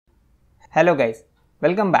Hello guys,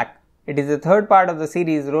 welcome back. It is the third part of the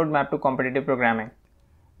series Roadmap to Competitive Programming.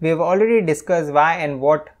 We have already discussed why and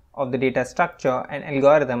what of the data structure and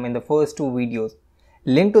algorithm in the first two videos.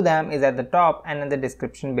 Link to them is at the top and in the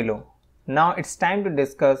description below. Now it's time to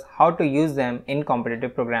discuss how to use them in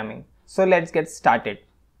competitive programming. So let's get started.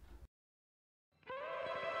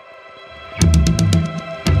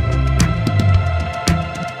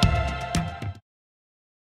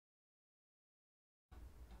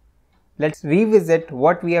 Let's revisit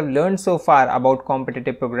what we have learned so far about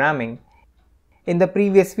competitive programming. In the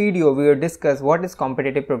previous video, we have discussed what is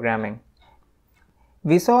competitive programming.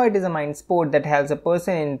 We saw it is a mind sport that helps a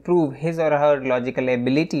person improve his or her logical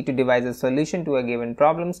ability to devise a solution to a given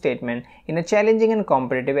problem statement in a challenging and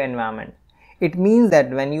competitive environment. It means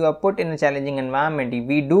that when you are put in a challenging environment,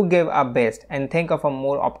 we do give our best and think of a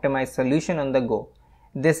more optimized solution on the go.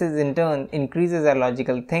 This is in turn increases our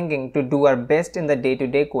logical thinking to do our best in the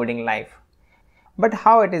day-to-day coding life. But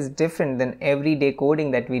how it is different than everyday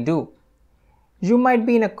coding that we do? You might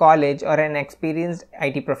be in a college or an experienced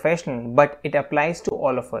IT professional, but it applies to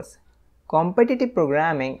all of us. Competitive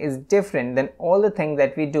programming is different than all the things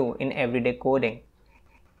that we do in everyday coding.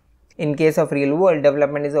 In case of real world,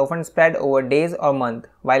 development is often spread over days or months,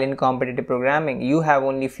 while in competitive programming, you have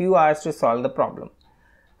only few hours to solve the problem.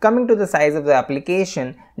 Coming to the size of the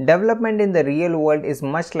application, development in the real world is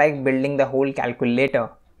much like building the whole calculator.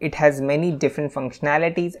 It has many different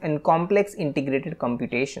functionalities and complex integrated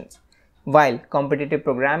computations. While competitive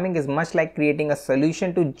programming is much like creating a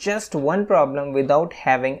solution to just one problem without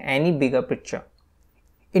having any bigger picture.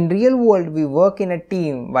 In real world, we work in a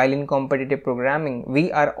team, while in competitive programming,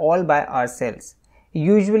 we are all by ourselves.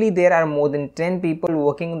 Usually there are more than 10 people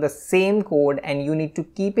working on the same code, and you need to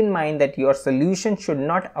keep in mind that your solution should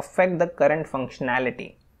not affect the current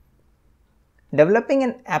functionality. Developing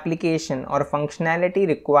an application or functionality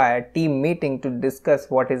requires team meeting to discuss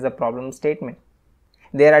what is the problem statement.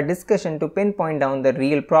 There are discussions to pinpoint down the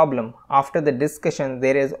real problem. After the discussion,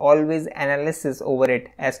 there is always analysis over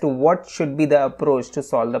it as to what should be the approach to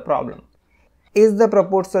solve the problem. Is the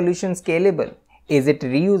proposed solution scalable? Is it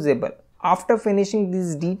reusable? After finishing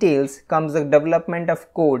these details comes the development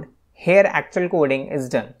of code. Here actual coding is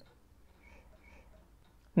done.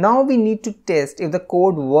 Now we need to test if the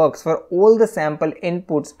code works for all the sample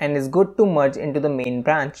inputs and is good to merge into the main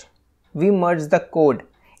branch. We merge the code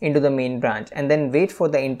into the main branch and then wait for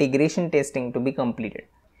the integration testing to be completed.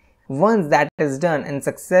 Once that is done and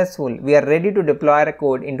successful, we are ready to deploy our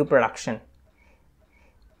code into production.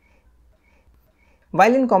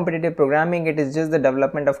 While in competitive programming, it is just the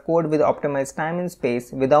development of code with optimized time and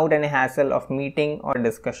space without any hassle of meeting or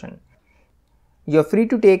discussion. You are free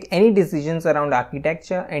to take any decisions around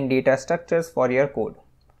architecture and data structures for your code.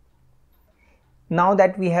 Now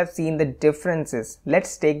that we have seen the differences,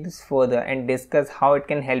 let's take this further and discuss how it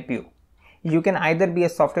can help you. You can either be a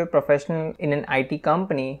software professional in an IT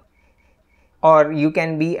company, or you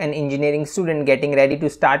can be an engineering student getting ready to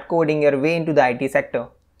start coding your way into the IT sector.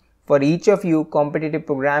 For each of you, competitive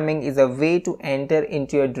programming is a way to enter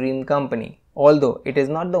into your dream company, although it is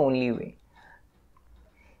not the only way.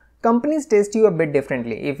 Companies test you a bit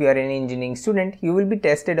differently. If you are an engineering student, you will be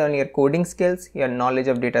tested on your coding skills, your knowledge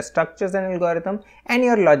of data structures and algorithms, and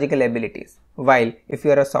your logical abilities. While if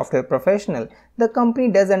you are a software professional, the company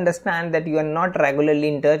does understand that you are not regularly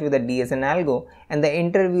in touch with the DS and algo, and the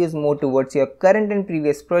interview is more towards your current and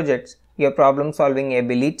previous projects, your problem solving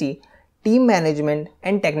ability, team management,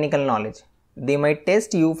 and technical knowledge. They might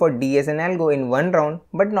test you for DS and algo in one round,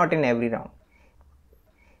 but not in every round.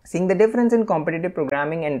 Seeing the difference in competitive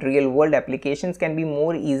programming and real-world applications can be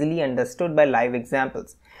more easily understood by live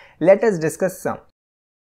examples. Let us discuss some.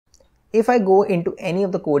 If I go into any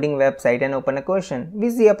of the coding website and open a question,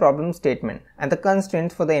 we see a problem statement and the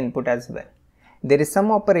constraints for the input as well. There is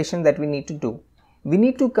some operation that we need to do. We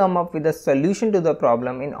need to come up with a solution to the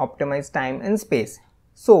problem in optimized time and space.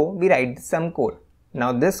 So we write some code.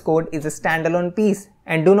 Now this code is a standalone piece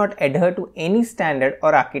and do not adhere to any standard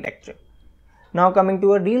or architecture. Now coming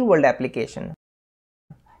to a real world application.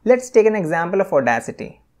 Let's take an example of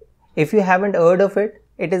Audacity. If you haven't heard of it,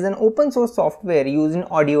 it is an open source software used in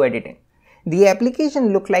audio editing. The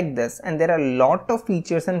application looks like this and there are a lot of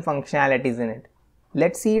features and functionalities in it.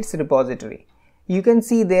 Let's see its repository. You can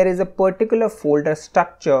see there is a particular folder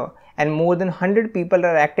structure and more than 100 people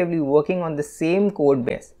are actively working on the same code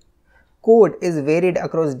base. Code is varied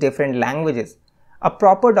across different languages. A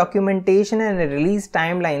proper documentation and release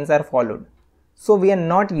timelines are followed. So we are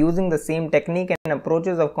not using the same technique and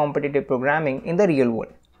approaches of competitive programming in the real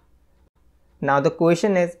world. Now the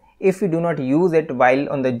question is, if we do not use it while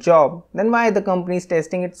on the job, then why the company is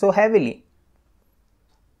testing it so heavily?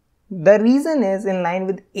 The reason is in line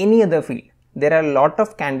with any other field. There are a lot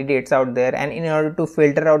of candidates out there, and in order to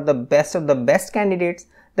filter out the best of the best candidates,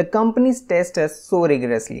 the companies test us so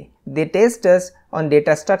rigorously. They test us on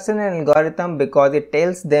data structure and algorithm because it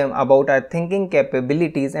tells them about our thinking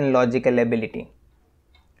capabilities and logical ability.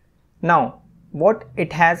 Now, what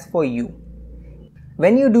it has for you.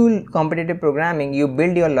 When you do competitive programming, you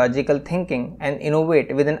build your logical thinking and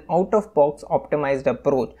innovate with an out-of-box optimized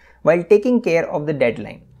approach while taking care of the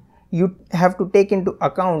deadline. You have to take into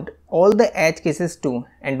account all the edge cases too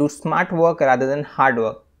and do smart work rather than hard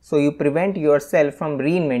work, so you prevent yourself from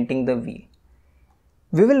reinventing the wheel.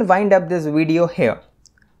 We will wind up this video here.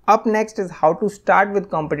 Up next is how to start with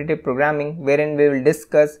competitive programming, wherein we will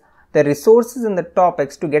discuss the resources and the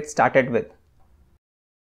topics to get started with.